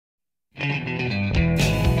Welcome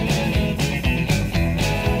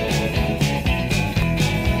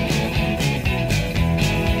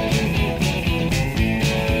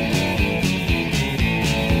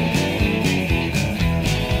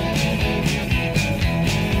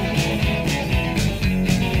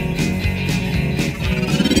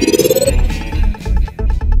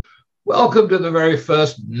to the very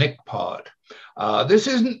first NickPod. This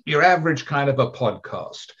isn't your average kind of a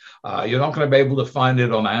podcast. You're not going to be able to find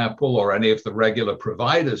it on Apple or any of the regular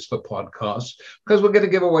providers for podcasts because we're going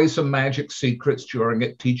to give away some magic secrets during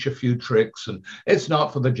it, teach a few tricks, and it's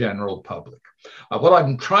not for the general public. What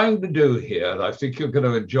I'm trying to do here, and I think you're going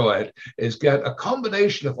to enjoy it, is get a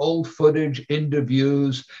combination of old footage,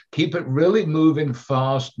 interviews, keep it really moving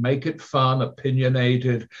fast, make it fun,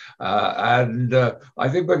 opinionated, and I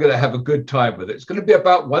think we're going to have a good time with it. It's going to be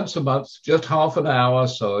about once a month, just half an hour,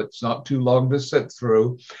 so it's not too long to sit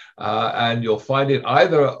through, and you'll find it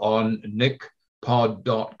either on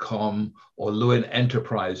NickPod.com or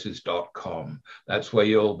LewinEnterprises.com. That's where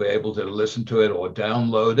you'll be able to listen to it or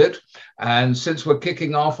download it. And since we're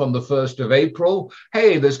kicking off on the 1st of April,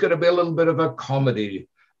 hey, there's going to be a little bit of a comedy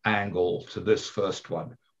angle to this first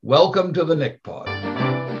one. Welcome to the NickPod.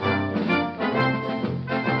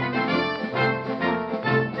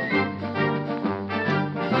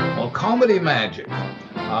 Well, comedy magic.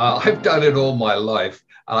 I've done it all my life.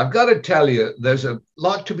 And I've got to tell you, there's a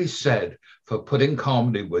lot to be said for putting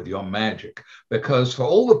comedy with your magic, because for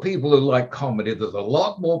all the people who like comedy, there's a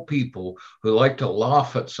lot more people who like to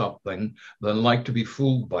laugh at something than like to be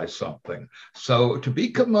fooled by something. So to be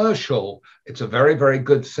commercial, it's a very, very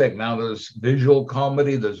good thing. Now there's visual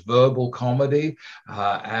comedy, there's verbal comedy,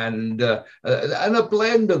 and a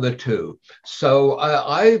blend of the two. So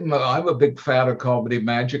I'm a big fan of comedy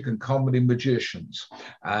magic and comedy magicians.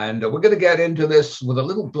 And we're going to get into this with a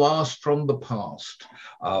little blast from the past,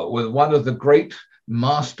 with one of the great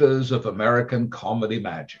masters of American comedy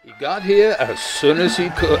magic. He got here as soon as he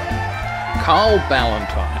could. Carl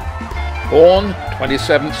Ballantine, born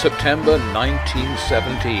 27th September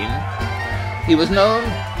 1917. He was known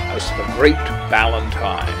as the Great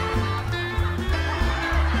Ballantine.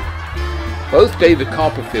 Both David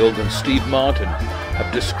Copperfield and Steve Martin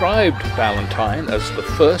have described Ballantine as the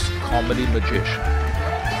first comedy magician.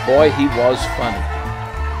 Boy, he was funny.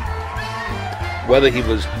 Whether he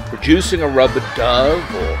was producing a rubber dove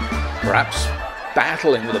or perhaps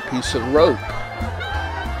battling with a piece of rope.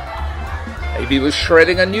 Maybe he was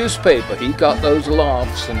shredding a newspaper. He got those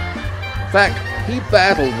laughs. And in fact, he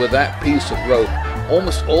battled with that piece of rope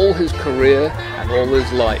almost all his career and all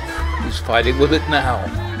his life. He's fighting with it now.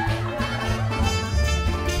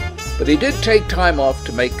 But he did take time off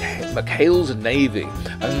to make McHale's Navy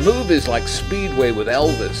and movies like Speedway with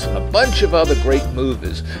Elvis and a bunch of other great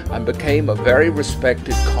movies, and became a very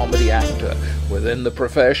respected comedy actor within the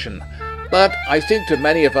profession. But I think to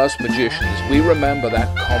many of us magicians, we remember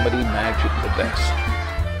that comedy magic the best.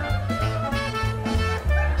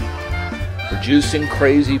 Producing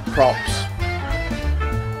crazy props,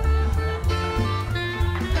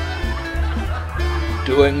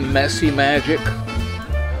 doing messy magic,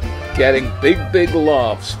 getting big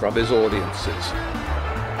laughs from his audiences.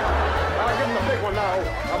 I'll give him a big one now.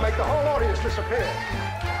 I'll make the whole audience disappear.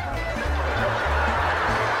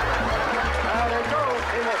 Now they go,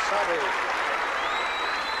 Imosabe.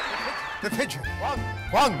 The pigeon.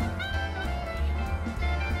 One.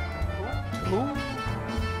 Two.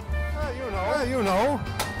 You know.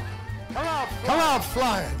 Come out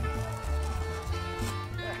flying.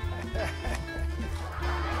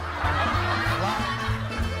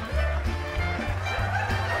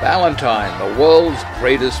 Ballantine, the world's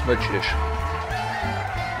greatest magician.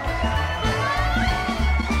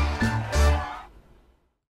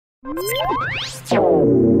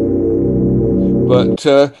 But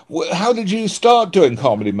how did you start doing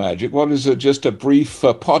comedy magic? What is it? Just a brief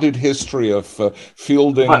potted history of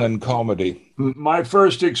fielding and comedy? My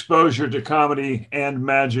first exposure to comedy and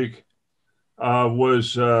magic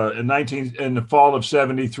was in the fall of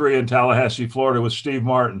 '73 in Tallahassee, Florida, with Steve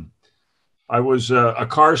Martin. I was a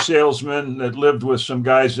car salesman that lived with some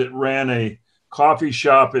guys that ran a coffee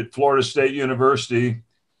shop at Florida State University,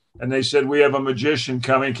 and they said, "We have a magician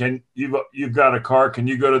coming. You've got a car? Can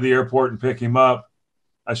you go to the airport and pick him up?"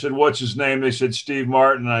 I said, "What's his name?" They said, "Steve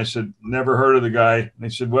Martin." And I said, "Never heard of the guy." And they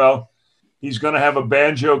said, "Well, he's going to have a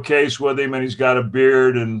banjo case with him, and he's got a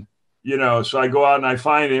beard, and So I go out and I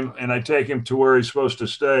find him, and I take him to where he's supposed to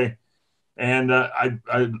stay, and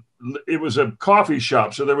it was a coffee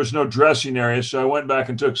shop, so there was no dressing area. So I went back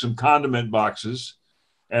and took some condiment boxes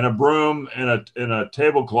and a broom and a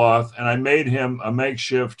tablecloth, and I made him a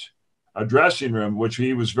makeshift a dressing room, which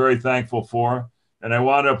he was very thankful for. And I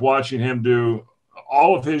wound up watching him do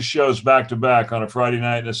all of his shows back to back on a Friday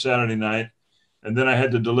night and a Saturday night. And then I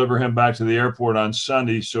had to deliver him back to the airport on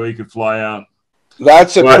Sunday so he could fly out.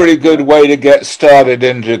 That's a pretty good way to get started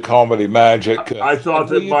into comedy magic. I thought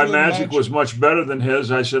that my magic was much better than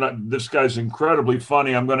his. I said, this guy's incredibly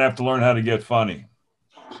funny. I'm going to have to learn how to get funny.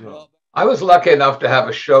 So. I was lucky enough to have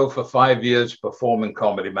a show for 5 years performing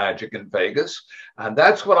comedy magic in Vegas. And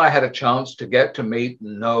that's when I had a chance to get to meet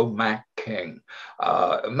and know Mac King.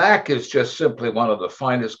 Mac is just simply one of the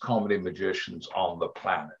finest comedy magicians on the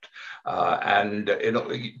planet.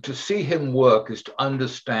 To see him work is to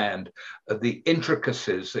understand the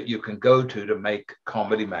intricacies that you can go to make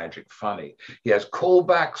comedy magic funny. He has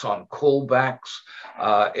callbacks on callbacks.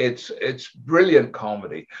 It's brilliant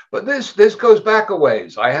comedy. But this goes back a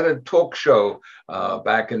ways. I had a talk show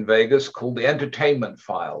back in Vegas called The Entertainment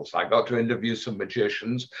Files. I got to interview some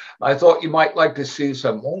magicians. I thought you might like to see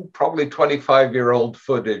some probably 25-year-old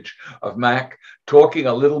footage of Mac talking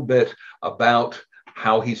a little bit about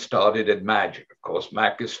how he started in magic. Of course,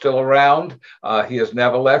 Mac is still around. He has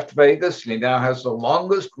never left Vegas. He now has the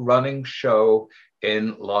longest running show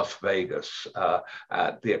in Las Vegas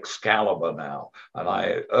at the Excalibur now. And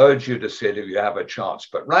I urge you to see it if you have a chance.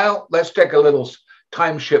 But now let's take a little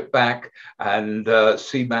time ship back and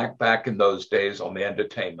see Mac back in those days on The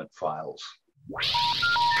Entertainment Files.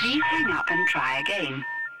 Please hang up and try again.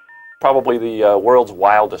 Probably the world's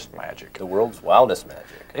wildest magic. The world's wildest magic.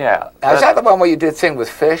 Yeah. Now, is that the one where you did thing with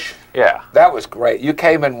fish? Yeah. That was great. You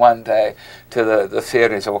came in one day to the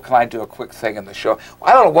theater and said, well, can I do a quick thing in the show? Well,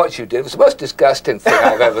 I don't know what you did. It was the most disgusting thing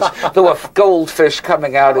I've ever seen. There were goldfish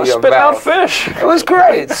coming out of your mouth. Spitting out fish. It was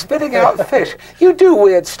great. Spitting out fish. You do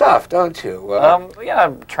weird stuff, don't you? Yeah,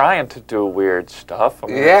 I'm trying to do weird stuff.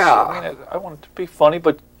 I want it to be funny,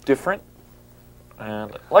 but different.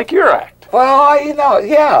 And like your act. Well,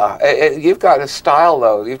 you've got a style,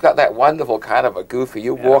 though. You've got that wonderful kind of a goofy.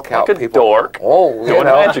 You walk out, like people. Dork. Oh, doing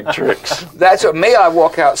magic tricks. That's what me. I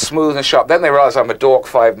walk out smooth and sharp. Then they realize I'm a dork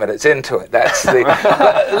 5 minutes into it. That's the.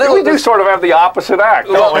 We do sort of have the opposite act,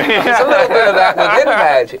 don't we? There's a little bit of that within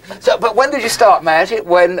magic. So, but when did you start magic?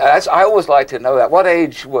 When I always like to know that. What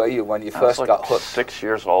age were you when you first got hooked? 6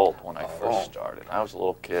 years old when I first started. I was a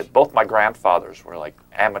little kid. Both my grandfathers were like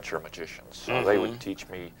amateur magicians, so they would teach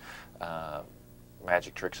me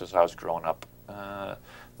magic tricks as I was growing up.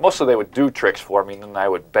 Mostly they would do tricks for me, and then I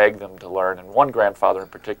would beg them to learn. And one grandfather in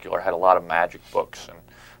particular had a lot of magic books, and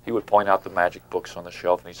he would point out the magic books on the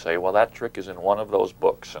shelf, and he'd say, well, that trick is in one of those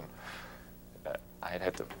books. And I'd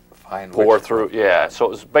have to pour through. Yeah, so it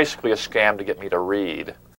was basically a scam to get me to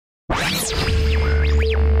read.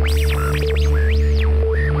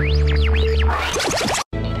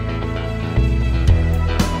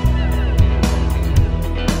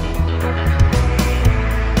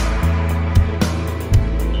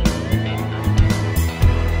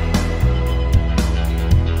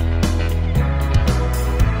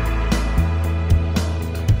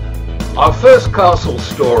 Our first castle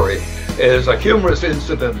story is a humorous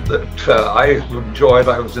incident that I enjoyed.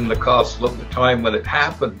 I was in the castle at the time when it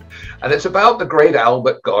happened, and it's about the great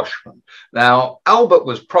Albert Goshman. Now, Albert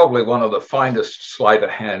was probably one of the finest sleight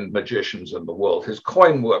of hand magicians in the world. His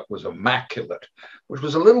coin work was immaculate, which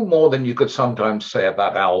was a little more than you could sometimes say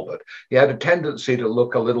about Albert. He had a tendency to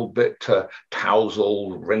look a little bit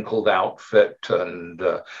tousled, wrinkled outfit, and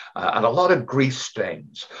a lot of grease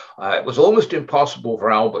stains. It was almost impossible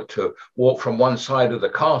for Albert to walk from one side of the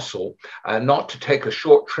castle and not to take a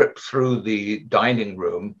short trip through the dining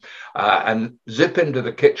room and zip into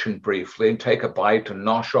the kitchen briefly and take a bite and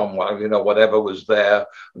nosh on whatever was there,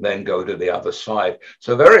 and then go to the other side.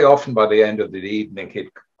 So very often by the end of the evening, he'd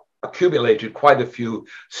accumulated quite a few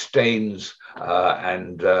stains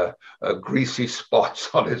and greasy spots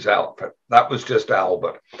on his outfit. That was just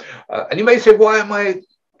Albert. And you may say, why am I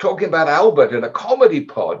talking about Albert in a comedy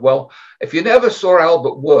pod? Well, if you never saw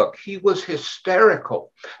Albert work, he was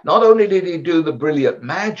hysterical. Not only did he do the brilliant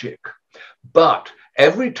magic, but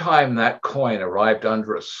every time that coin arrived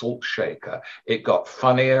under a salt shaker, it got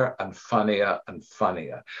funnier and funnier and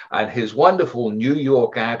funnier. And his wonderful New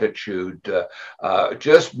York attitude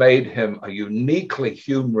just made him a uniquely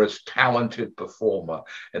humorous, talented performer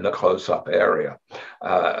in the close-up area.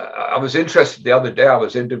 I was interested the other day, I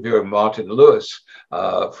was interviewing Martin Lewis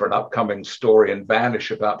for an upcoming story in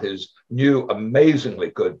Vanish about his new,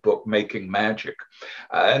 amazingly good book, Making Magic.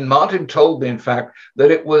 And Martin told me, in fact,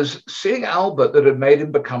 that it was seeing Albert that had made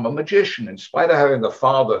him become a magician. In spite of having a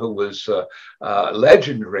father who was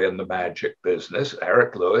legendary in the magic business,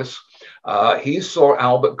 Eric Lewis, he saw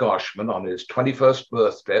Albert Goshman on his 21st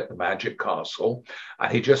birthday at the Magic Castle,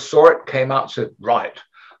 and he just saw it, came out and said, right,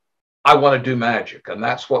 I want to do magic. And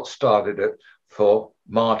that's what started it for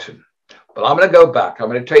Martin. But I'm going to go back. I'm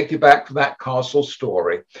going to take you back to that castle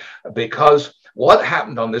story, because what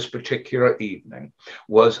happened on this particular evening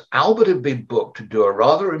was Albert had been booked to do a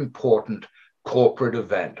rather important corporate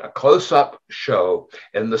event, a close-up show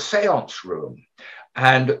in the seance room.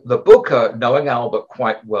 And the booker, knowing Albert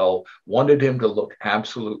quite well, wanted him to look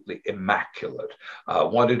absolutely immaculate,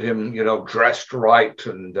 wanted him, you know, dressed right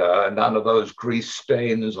and none of those grease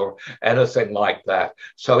stains or anything like that.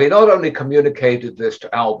 So he not only communicated this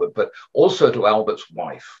to Albert, but also to Albert's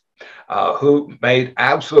wife, who made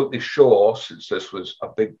absolutely sure, since this was a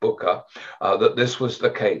big booker, that this was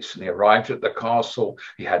the case. And he arrived at the castle.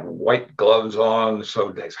 He had white gloves on,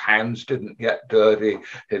 so his hands didn't get dirty.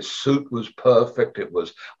 His suit was perfect. It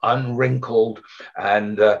was unwrinkled.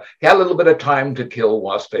 And he had a little bit of time to kill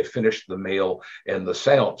whilst they finished the meal in the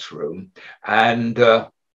seance room. And,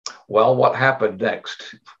 well, what happened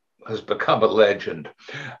next has become a legend.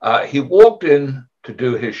 He walked in to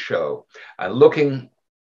do his show, and looking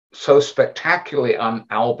so spectacularly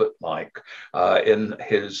un-Albert-like in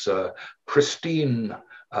his pristine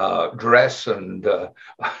dress and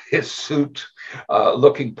his suit,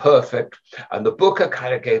 looking perfect. And the booker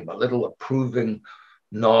kind of gave him a little approving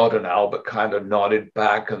nod, and Albert kind of nodded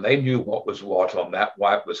back, and they knew what was what on that,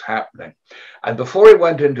 why it was happening. And before he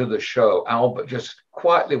went into the show, Albert just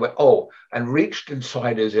quietly went, oh, and reached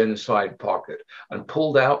inside his inside pocket and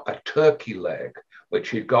pulled out a turkey leg, which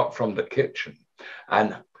he'd got from the kitchen.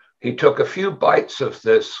 And he took a few bites of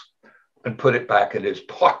this and put it back in his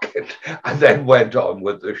pocket, and then went on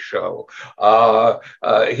with the show.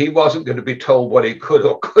 He wasn't going to be told what he could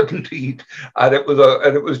or couldn't eat, and it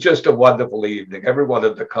was just a wonderful evening. Everyone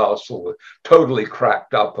at the castle was totally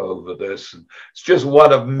cracked up over this. And it's just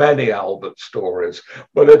one of many Albert stories,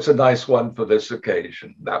 but it's a nice one for this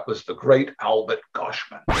occasion. That was the great Albert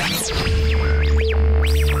Goshman.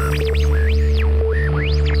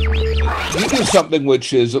 You do something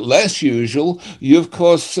which is less usual. You, of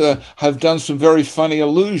course, have done some very funny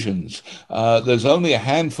illusions. There's only a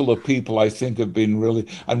handful of people I think have been really,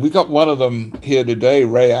 and we got one of them here today,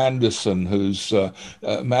 Ray Anderson, who's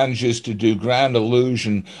manages to do grand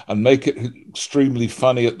illusion and make it extremely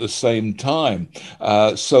funny at the same time.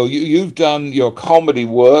 So you've done your comedy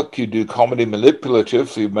work. You do comedy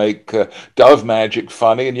manipulative. You make dove magic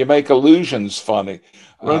funny, and you make illusions funny.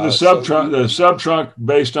 Well, the sub-trunk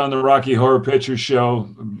based on the Rocky Horror Picture Show,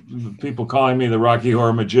 people calling me the Rocky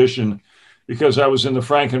Horror Magician, because I was in the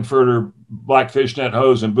Frankenfurter black fishnet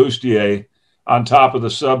hose and bustier on top of the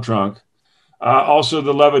sub-trunk. Also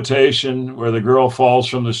the levitation, where the girl falls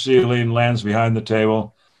from the ceiling, lands behind the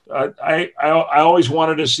table. I always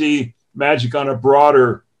wanted to see magic on a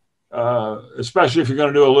broader, especially if you're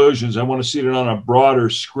going to do illusions, I want to see it on a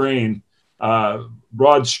broader screen.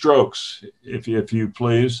 Broad strokes, if you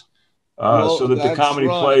please, so that the comedy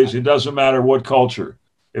plays. It doesn't matter what culture.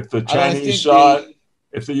 If the Chinese saw it,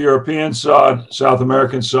 if the Europeans saw it, South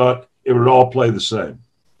Americans saw it, it would all play the same.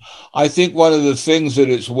 I think one of the things that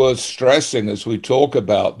it's worth stressing as we talk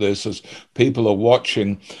about this, as people are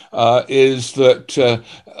watching, is that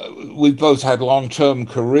we both had long-term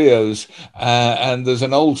careers, and there's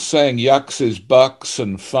an old saying, yucks is bucks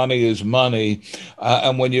and funny is money.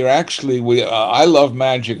 And when you're actually, I love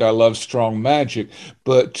magic, I love strong magic,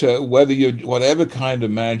 but whatever kind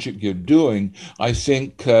of magic you're doing, I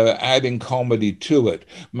think adding comedy to it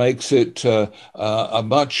makes it a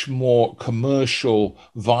much more commercial,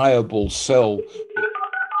 viable sell.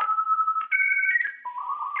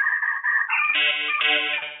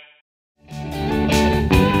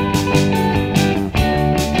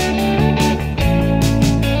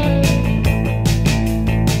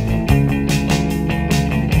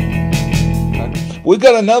 We've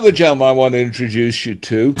got another gentleman I want to introduce you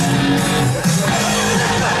to.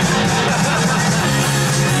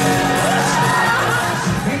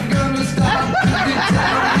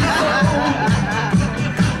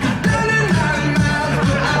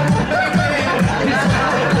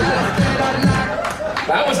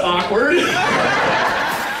 That was awkward.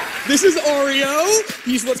 This is Oreo.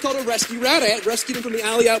 He's what's called a rescue rat. I rescued him from the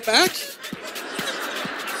alley out back.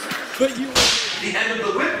 But you... The end of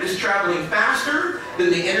the whip is traveling faster than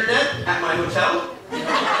the internet at my hotel.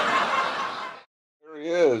 There he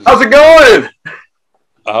is. How's it going?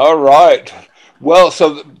 All right. Well,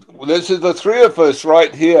 so Well, this is the three of us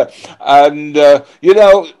right here. And,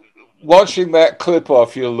 watching that clip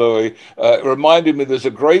off you, Louie, reminded me there's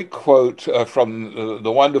a great quote from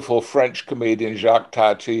the wonderful French comedian Jacques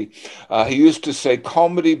Tati. He used to say,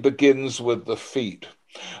 comedy begins with the feet.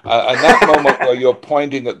 And that moment where you're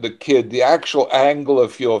pointing at the kid, the actual angle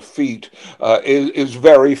of your feet is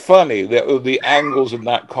very funny. The angles in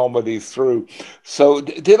that comedy through. So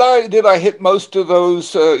did I hit most of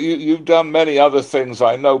those? You've done many other things,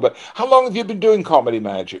 I know, but how long have you been doing comedy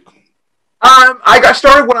magic? I got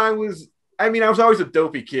started when I was always a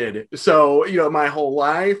dopey kid. So, my whole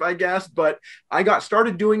life, I guess, but I got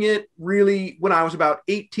started doing it really when I was about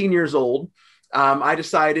 18 years old. I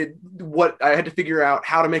decided I had to figure out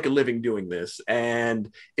how to make a living doing this. And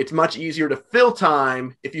it's much easier to fill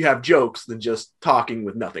time if you have jokes than just talking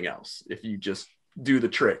with nothing else, if you just do the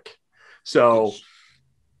trick. So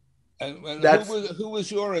and who was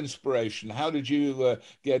your inspiration? How did you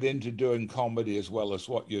get into doing comedy as well as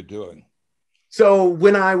what you're doing? So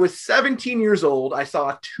when I was 17 years old, I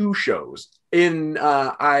saw 2 shows.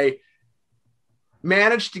 I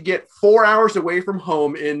managed to get 4 hours away from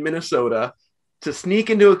home in Minnesota to sneak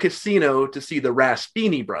into a casino to see the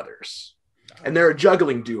Raspini brothers. And they're a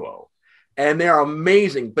juggling duo. And they're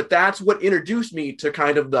amazing. But that's what introduced me to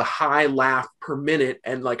kind of the high laugh per minute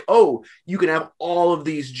and like, oh, you can have all of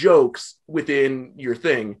these jokes within your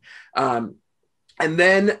thing. And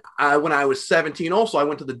then when I was 17 also, I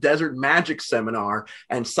went to the Desert Magic Seminar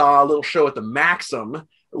and saw a little show at the Maxim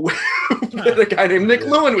that a guy named Nick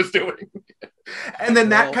Lewin was doing. And then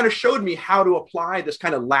that kind of showed me how to apply this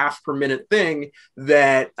kind of laugh per minute thing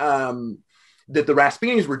that that the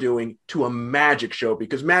Raspinis were doing to a magic show,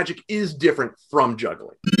 because magic is different from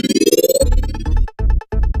juggling.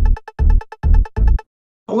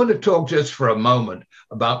 I want to talk just for a moment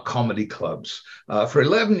about comedy clubs. For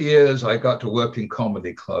 11 years, I got to work in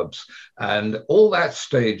comedy clubs, and all that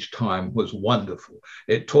stage time was wonderful.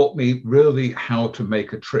 It taught me really how to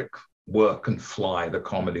make a trick work and fly, the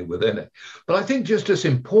comedy within it. But I think just as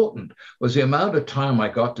important was the amount of time I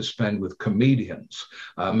got to spend with comedians.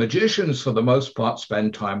 Magicians, for the most part,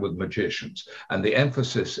 spend time with magicians, and the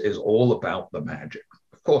emphasis is all about the magic.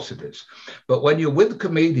 Of course it is. But when you're with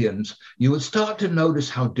comedians, you would start to notice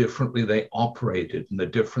how differently they operated and the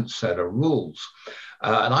different set of rules.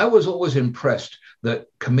 And I was always impressed that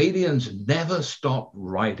comedians never stopped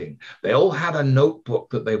writing. They all had a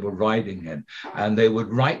notebook that they were writing in, and they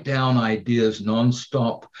would write down ideas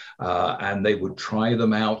nonstop, and they would try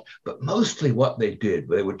them out. But mostly what they did,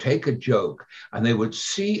 they would take a joke and they would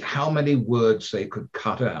see how many words they could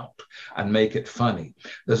cut out and make it funny.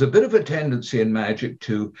 There's a bit of a tendency in magic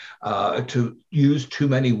to use too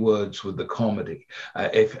many words with the comedy.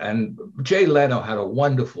 And Jay Leno had a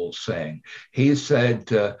wonderful saying. He said,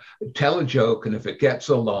 tell a joke, and if it gets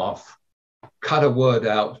a laugh, cut a word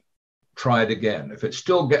out, try it again. If it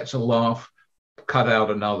still gets a laugh, cut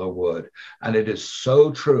out another word. And it is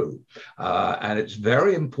so true. And it's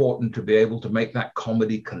very important to be able to make that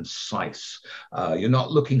comedy concise. You're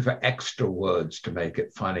not looking for extra words to make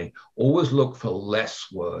it funny. Always look for less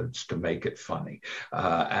words to make it funny.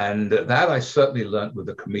 And that I certainly learned with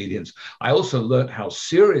the comedians. I also learned how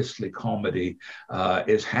seriously comedy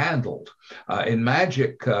is handled. In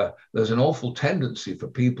magic, there's an awful tendency for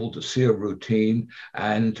people to see a routine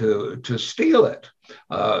and to steal it.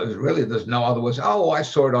 Really, there's no other way. Oh, I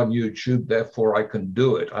saw it on YouTube, therefore I can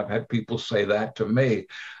do it. I've had people say that to me.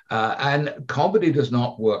 And comedy does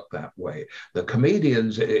not work that way. The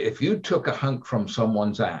comedians, if you took a hunk from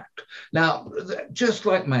someone's act, now, just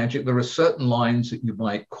like magic, there are certain lines that you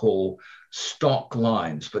might call stock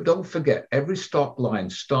lines, but don't forget, every stock line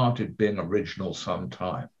started being original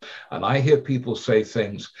sometime. And I hear people say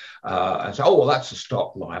things and say, oh, well, that's a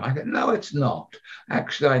stock line. I go, no, it's not.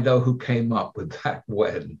 Actually, I know who came up with that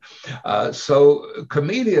when. So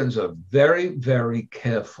comedians are very, very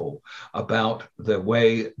careful about the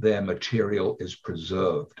way their material is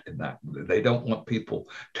preserved in that. They don't want people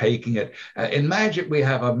taking it. In magic, we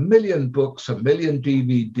have 1 million books, 1 million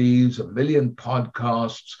DVDs, 1 million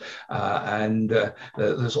podcasts, and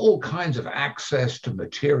there's all kinds of access to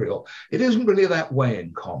material. It isn't really that way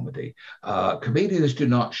in comedy. Comedians do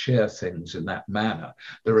not share things in that manner.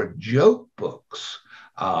 There are joke books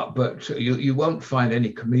But you won't find any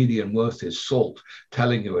comedian worth his salt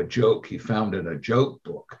telling you a joke he found in a joke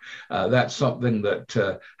book. That's something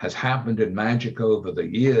that has happened in magic over the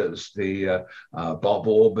years. The Bob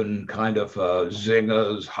Orban kind of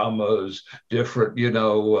zingers, hummers, different,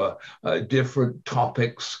 different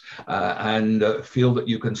topics, and feel that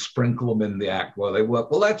you can sprinkle them in the act while they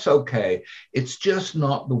work. Well, that's okay. It's just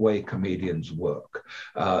not the way comedians work.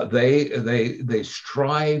 They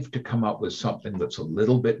strive to come up with something that's a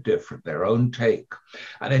little bit different, their own take.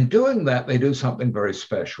 And in doing that, they do something very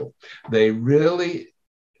special. They really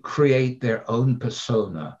create their own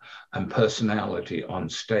persona and personality on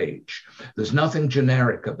stage. There's nothing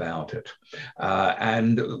generic about it.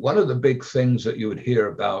 And one of the big things that you would hear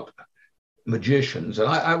about magicians, and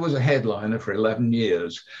I was a headliner for 11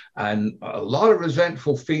 years, and a lot of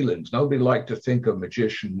resentful feelings. Nobody liked to think a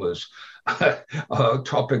magician was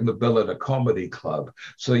topping the bill at a comedy club.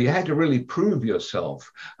 So you had to really prove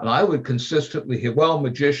yourself. And I would consistently hear, well,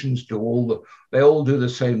 magicians they all do the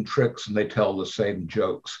same tricks and they tell the same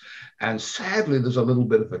jokes. And sadly, there's a little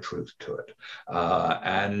bit of a truth to it.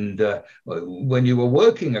 When you were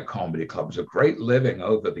working at comedy clubs, a great living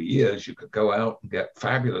over the years, you could go out and get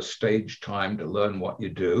fabulous stage time to learn what you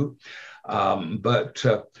do. But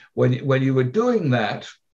when you were doing that,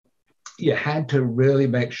 you had to really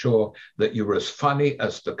make sure that you were as funny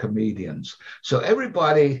as the comedians. So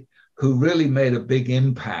everybody who really made a big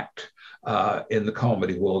impact in the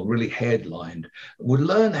comedy world, really headlined, would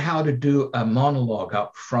learn how to do a monologue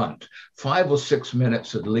up front, 5 or 6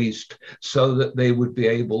 minutes at least, so that they would be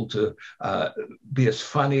able to be as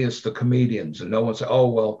funny as the comedians. And no one say, oh,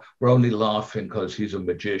 well, we're only laughing because he's a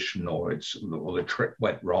magician, or the trick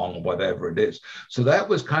went wrong, or whatever it is. So that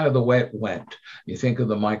was kind of the way it went. You think of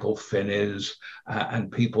the Michael Finneys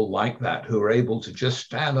and people like that who are able to just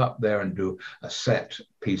stand up there and do a set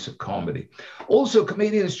piece of comedy. Also,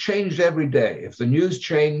 comedians changed every day. If the news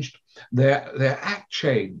changed, their act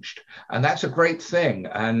changed, and that's a great thing.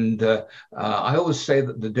 And I always say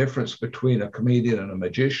that the difference between a comedian and a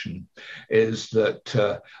magician is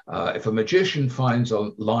that if a magician finds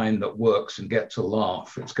a line that works and gets a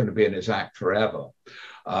laugh, it's going to be in his act forever.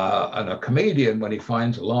 And a comedian, when he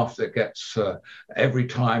finds a laugh that gets every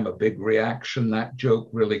time a big reaction, that joke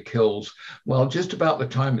really kills, well, just about the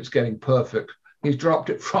time it's getting perfect, he's dropped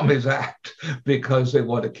it from his act because they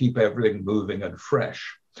want to keep everything moving and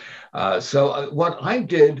fresh. So what I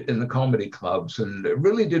did in the comedy clubs, and it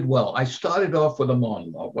really did well, I started off with a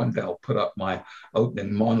monologue. One day I'll put up my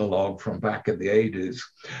opening monologue from back in the 80s.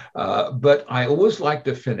 But I always like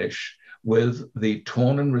to finish with the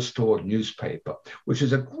Torn and Restored newspaper, which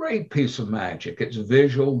is a great piece of magic. It's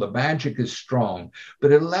visual, the magic is strong,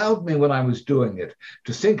 but it allowed me, when I was doing it,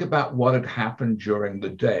 to think about what had happened during the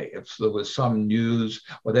day. If there was some news,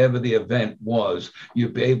 whatever the event was,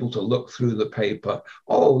 you'd be able to look through the paper,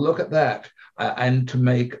 oh, look at that, and to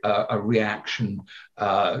make a reaction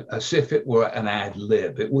as if it were an ad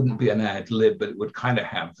lib. It wouldn't be an ad lib, but it would kind of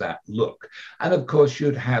have that look. And of course,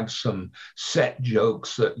 you'd have some set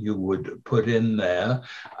jokes that you would put in there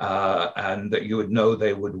and that you would know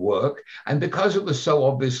they would work. And because it was so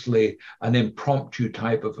obviously an impromptu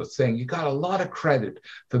type of a thing, you got a lot of credit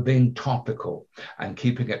for being topical and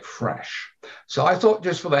keeping it fresh. So I thought,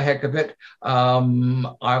 just for the heck of it, I'm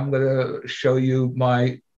going to show you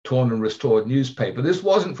my Torn and Restored newspaper. This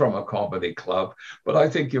wasn't from a comedy club, but I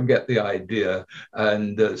think you'll get the idea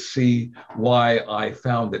and see why I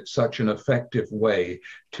found it such an effective way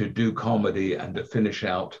to do comedy and to finish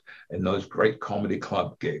out in those great comedy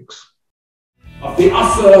club gigs. Of the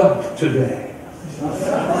author today.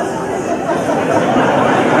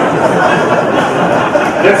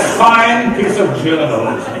 This fine piece of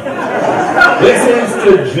journalism. This is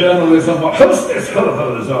the journalism what hostess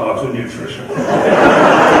helpers are to nutrition.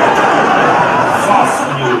 Fast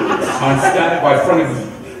news. I'm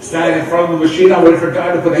standing in front of the machine. I waited for a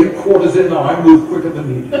guy to put 8 quarters in. Now I move quicker than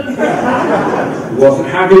he did. He wasn't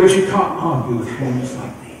happy, but you can't argue with hands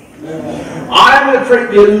like me. I'm going to create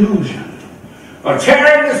the illusion of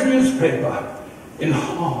tearing this newspaper in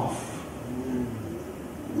half.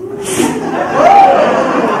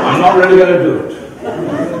 I'm not really going to do it.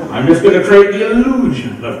 I'm just going to create the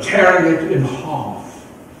illusion of tearing it in half,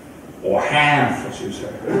 or half, as you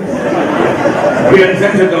say. We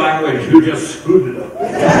invented the language, you just screwed it up.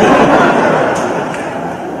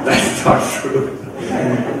 That's not true.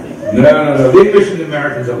 No. The English and the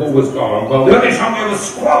Americans have always gone, well, the only time we ever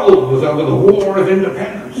squabbled was over the War of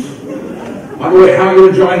Independence. By the way, how are you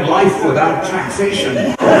enjoying life without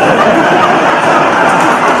taxation?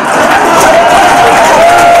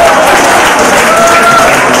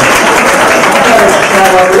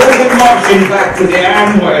 rushing back to the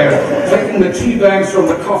Amway, taking the tea bags from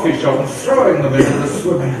the coffee shop and throwing them into the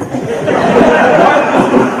swimming pool.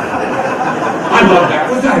 I love that.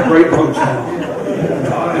 Was that a great hotel?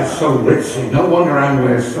 God, it's so ritzy. No wonder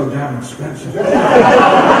Amway is so damn expensive.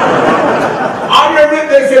 I'm going to rip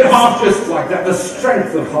this in half just like that. The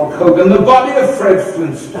strength of Hulk Hogan, the body of Fred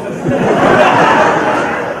Flintstone.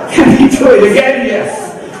 Can he do it again? Yes.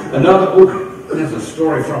 There's a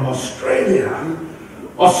story from Australia.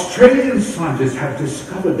 Australian scientists have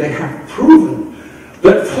discovered, they have proven,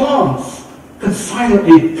 that plants can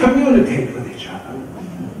silently communicate with each other.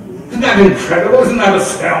 Isn't that incredible? Isn't that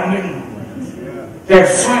astounding? They're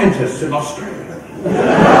scientists in Australia.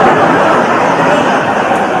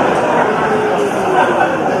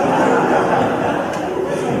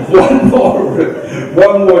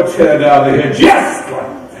 One more tear down the here, just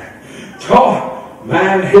like that. Top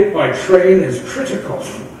man hit by train is critical.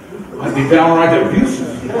 I'd be downright abusive.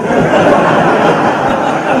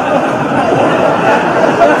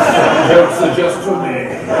 Jokes are just for me.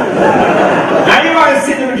 Now you might have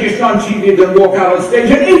seen the magician on TV then walk out on stage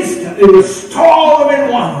and instantly restore them in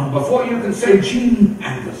one before you can say Gene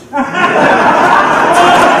Anderson. I'll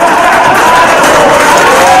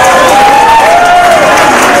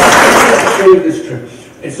show you this trick.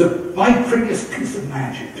 It's my prettiest piece of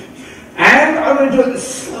magic. And I'm going to do it in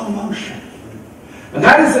slow motion. And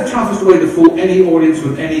that is the toughest way to fool any audience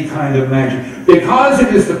with any kind of magic, because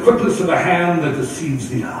it is the quickness of the hand that deceives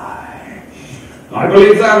the eye. I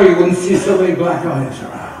believe that, or you wouldn't see so many black eyes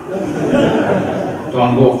around.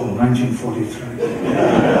 Don Lawton,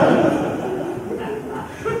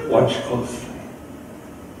 1943. Watch closely.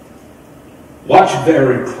 Watch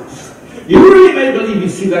very closely. You really may believe you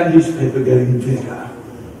see that newspaper getting bigger.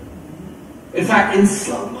 In fact, in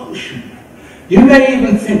slow motion. You may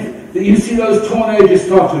even think that you see those torn edges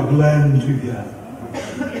start to blend together.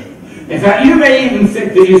 In fact, you may even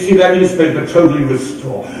think that you see that newspaper totally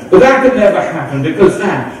restored. But that could never happen, because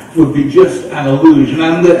that would be just an illusion.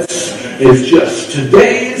 And this is just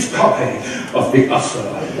today's copy of the Usher.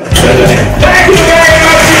 Thank you very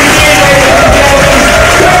much indeed, ladies and gentlemen.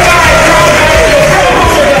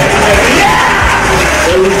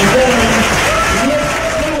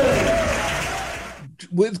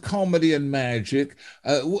 With comedy and magic,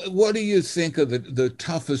 what do you think of the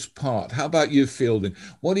toughest part? How about you, Fielding?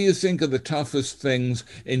 What do you think of the toughest things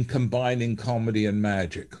in combining comedy and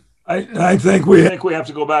magic? I think we have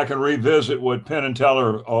to go back and revisit what Penn and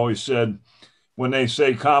Teller always said. When they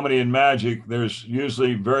say comedy and magic, there's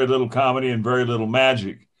usually very little comedy and very little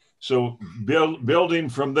magic. So building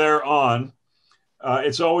from there on,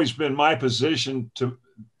 it's always been my position to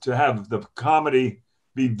have the comedy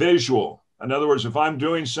be visual. In other words, if I'm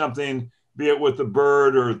doing something, be it with the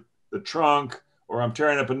bird or the trunk, or I'm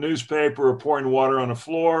tearing up a newspaper or pouring water on the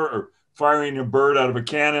floor or firing a bird out of a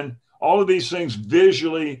cannon, all of these things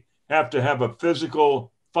visually have to have a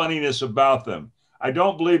physical funniness about them. I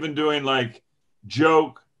don't believe in doing like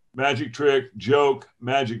joke, magic trick, joke,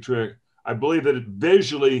 magic trick. I believe that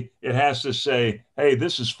visually it has to say, hey,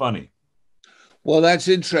 this is funny. Well, that's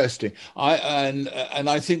interesting. And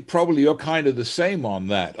I think probably you're kind of the same on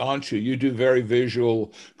that, aren't you? You do very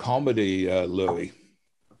visual comedy, Louie.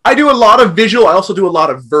 I do a lot of visual. I also do a lot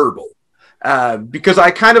of verbal, because I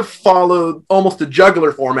kind of follow almost a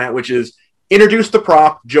juggler format, which is introduce the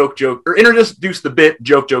prop, joke, joke, or introduce the bit,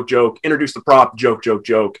 joke, joke, joke, introduce the prop, joke, joke,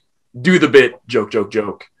 joke, do the bit, joke, joke,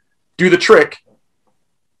 joke, do the trick,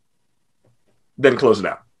 then close it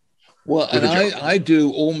out. Well, and I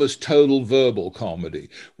do almost total verbal comedy.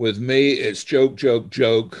 With me, it's joke, joke,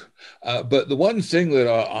 joke. But the one thing that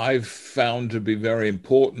I've found to be very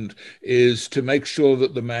important is to make sure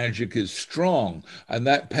that the magic is strong. And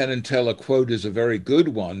that Penn and Teller quote is a very good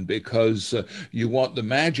one, because you want the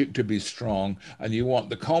magic to be strong and you want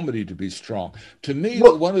the comedy to be strong. To me,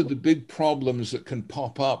 one of the big problems that can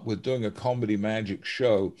pop up with doing a comedy magic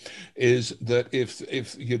show is that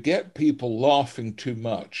if you get people laughing too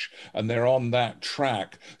much and they're on that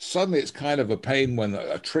track, suddenly it's kind of a pain when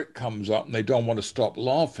a trick comes up and they don't want to stop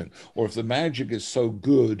laughing. Or if the magic is so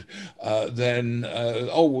good, then,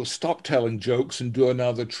 we'll stop telling jokes and do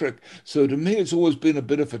another trick. So to me, it's always been a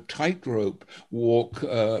bit of a tightrope walk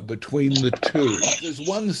between the two. There's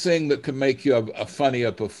one thing that can make you a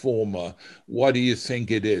funnier performer. What do you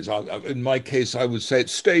think it is? In my case, I would say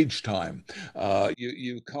it's stage time.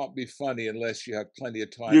 You can't be funny unless you have plenty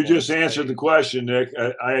of time. You just answered the question, Nick.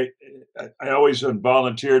 I always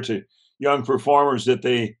volunteer to young performers that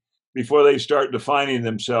before they start defining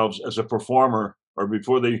themselves as a performer, or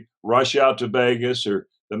before they rush out to Vegas or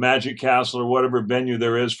the Magic Castle or whatever venue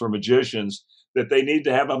there is for magicians, that they need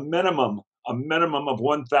to have a minimum a minimum of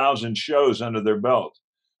 1,000 shows under their belt.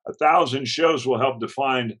 1,000 shows will help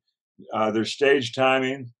define their stage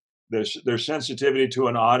timing, their sensitivity to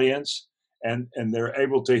an audience, and they're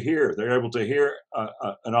able to hear. They're able to hear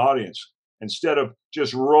an audience instead of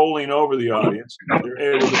just rolling over the audience.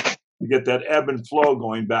 They're able to get that ebb and flow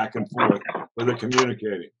going back and forth where they're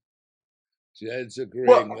communicating. Jed's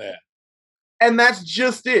agreeing there. And that's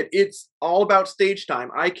just it. It's all about stage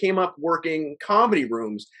time. I came up working comedy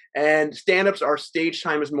rooms, and stand-ups are stage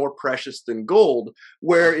time is more precious than gold.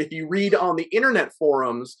 Where if you read on the internet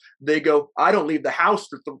forums, they go, I don't leave the house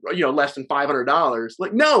for less than $500.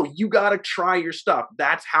 Like, no, you got to try your stuff.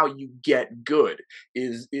 That's how you get good,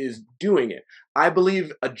 is doing it. I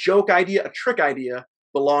believe a joke idea, a trick idea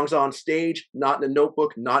belongs on stage, not in a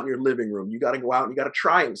notebook, not in your living room. You got to go out and you got to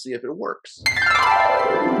try it and see if it works.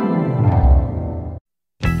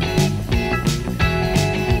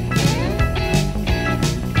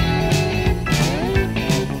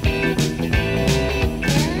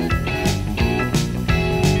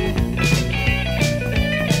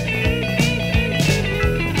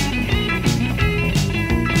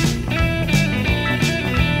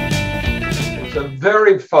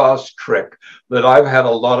 Very fast trick that I've had a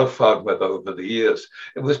lot of fun with over the years.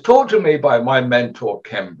 It was taught to me by my mentor,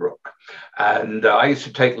 Ken Brooke. And I used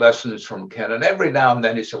to take lessons from Ken. And every now and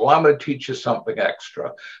then he said, well, I'm going to teach you something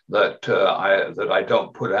extra that I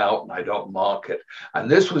don't put out and I don't market. And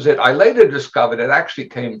this was it. I later discovered it actually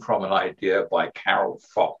came from an idea by Karrell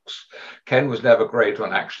Fox. Ken was never great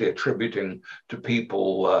on actually attributing to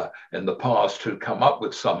people in the past who'd come up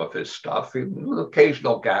with some of his stuff. There was an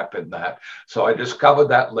occasional gap in that. So I discovered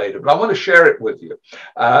that later. But I want to share it with you.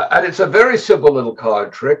 And it's a very simple little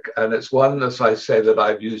card trick. And it's one, as I say, that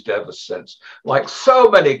I've used ever since. Like so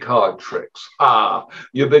many card tricks,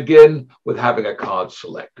 you begin with having a card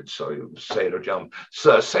selected. So you say to a gentleman,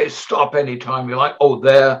 sir, say stop anytime you like. Oh,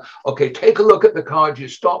 there. Okay, take a look at the card you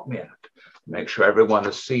stopped me at. Make sure everyone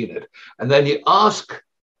has seen it. And then you ask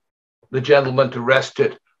the gentleman to rest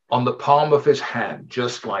it on the palm of his hand,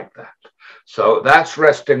 just like that. So that's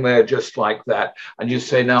resting there just like that. And you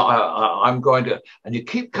say, now I'm going to, and you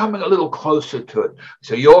keep coming a little closer to it.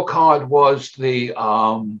 So your card was the,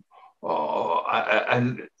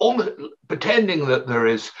 and almost pretending that there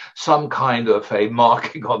is some kind of a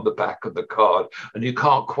marking on the back of the card and you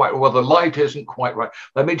can't quite, well, the light isn't quite right.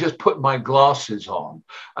 Let me just put my glasses on.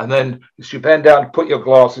 And then as you bend down to put your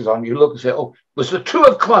glasses on, you look and say, oh, was the two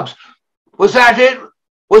of clubs? Was that it?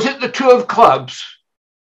 Was it the two of clubs?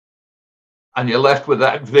 And you're left with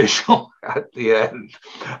that visual at the end.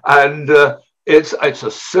 And it's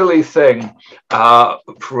a silly thing.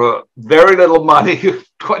 For very little money,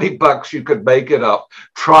 $20, you could make it up.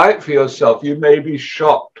 Try it for yourself. You may be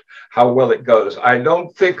shocked how well it goes. I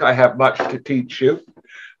don't think I have much to teach you.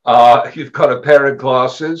 You've got a pair of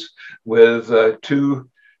glasses with 2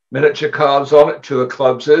 miniature cards on it, 2 of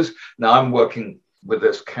clubs is. Now I'm working with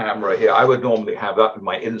this camera here. I would normally have that in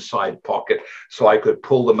my inside pocket so I could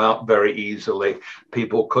pull them out very easily.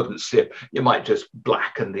 People couldn't see it. You might just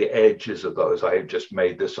blacken the edges of those. I just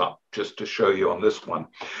made this up just to show you on this one.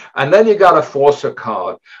 And then you got to force a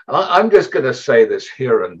card. And I'm just going to say this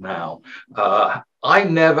here and now. I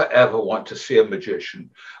never, ever want to see a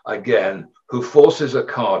magician again who forces a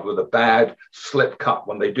card with a bad slip cut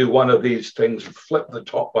when they do one of these things and flip the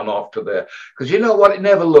top one off to there. Because you know what? It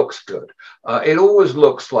never looks good. It always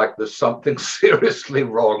looks like there's something seriously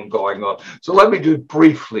wrong going on. So let me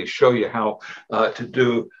briefly show you how to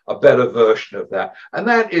do a better version of that. And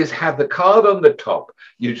that is have the card on the top.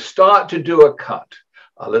 You start to do a cut,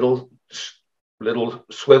 a little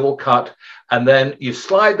swivel cut, and then you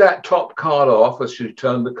slide that top card off as you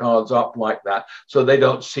turn the cards up like that so they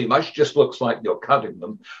don't see much. It just looks like you're cutting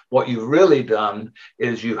them. What you've really done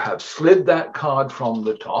is you have slid that card from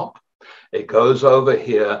the top. It goes over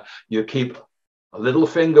here. You keep a little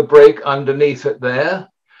finger break underneath it there,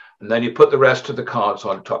 and then you put the rest of the cards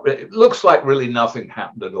on top. It looks like really nothing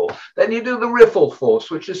happened at all. Then you do the riffle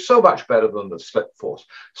force, which is so much better than the slip force.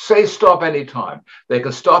 Say stop anytime. They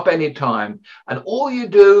can stop anytime. And all you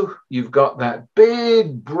do, you've got that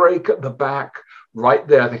big break at the back right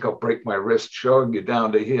there. I think I'll break my wrist showing you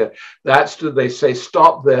down to here. They say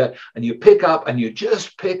stop there, and you pick up, and you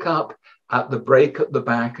just pick up at the break at the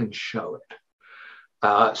back and show it.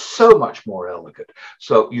 So much more elegant.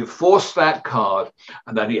 So you force that card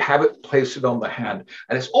and then you have it, place it on the hand,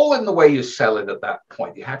 and it's all in the way you sell it at that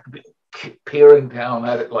point. You have to be peering down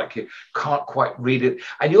at it like you can't quite read it,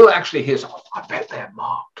 and you'll actually hear someone, I bet they're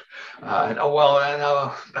marked. And oh,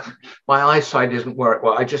 well, my eyesight isn't where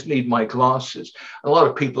well, I just need my glasses. A lot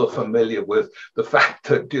of people are familiar with the fact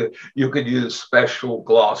that you could use special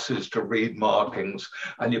glasses to read markings,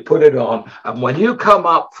 and you put it on, and when you come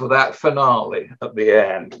up for that finale at the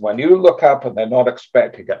end, when you look up and they're not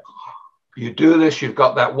expecting it, you do this, you've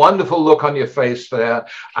got that wonderful look on your face there,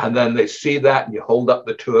 and then they see that and you hold up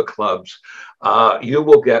the two of clubs. You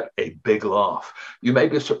will get a big laugh. You may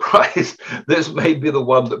be surprised. This may be the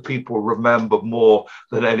one that people remember more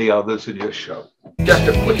than any others in your show. Just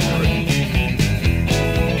a quick trick.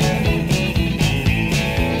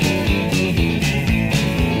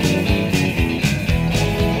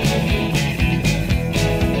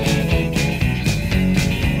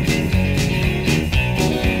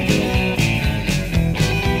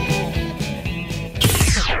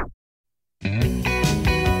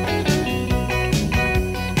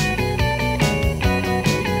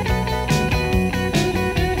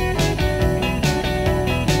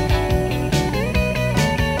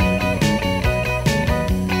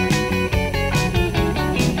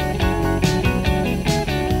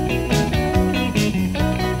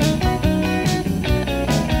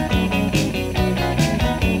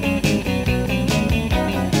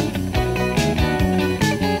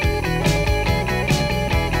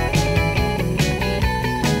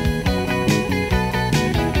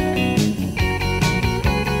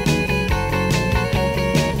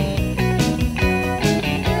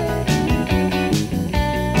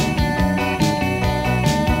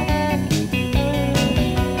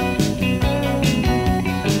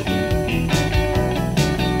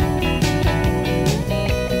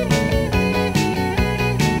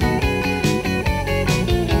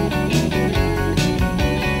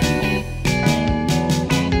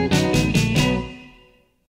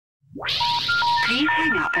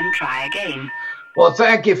 Well,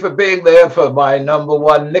 thank you for being there for my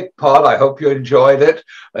 #1 NickPod. I hope you enjoyed it.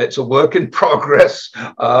 It's a work in progress.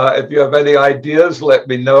 If you have any ideas, let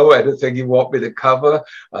me know. Anything you want me to cover.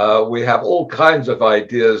 We have all kinds of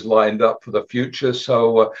ideas lined up for the future.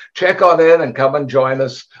 So check on in and come and join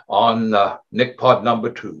us on NickPod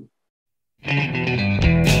 #2.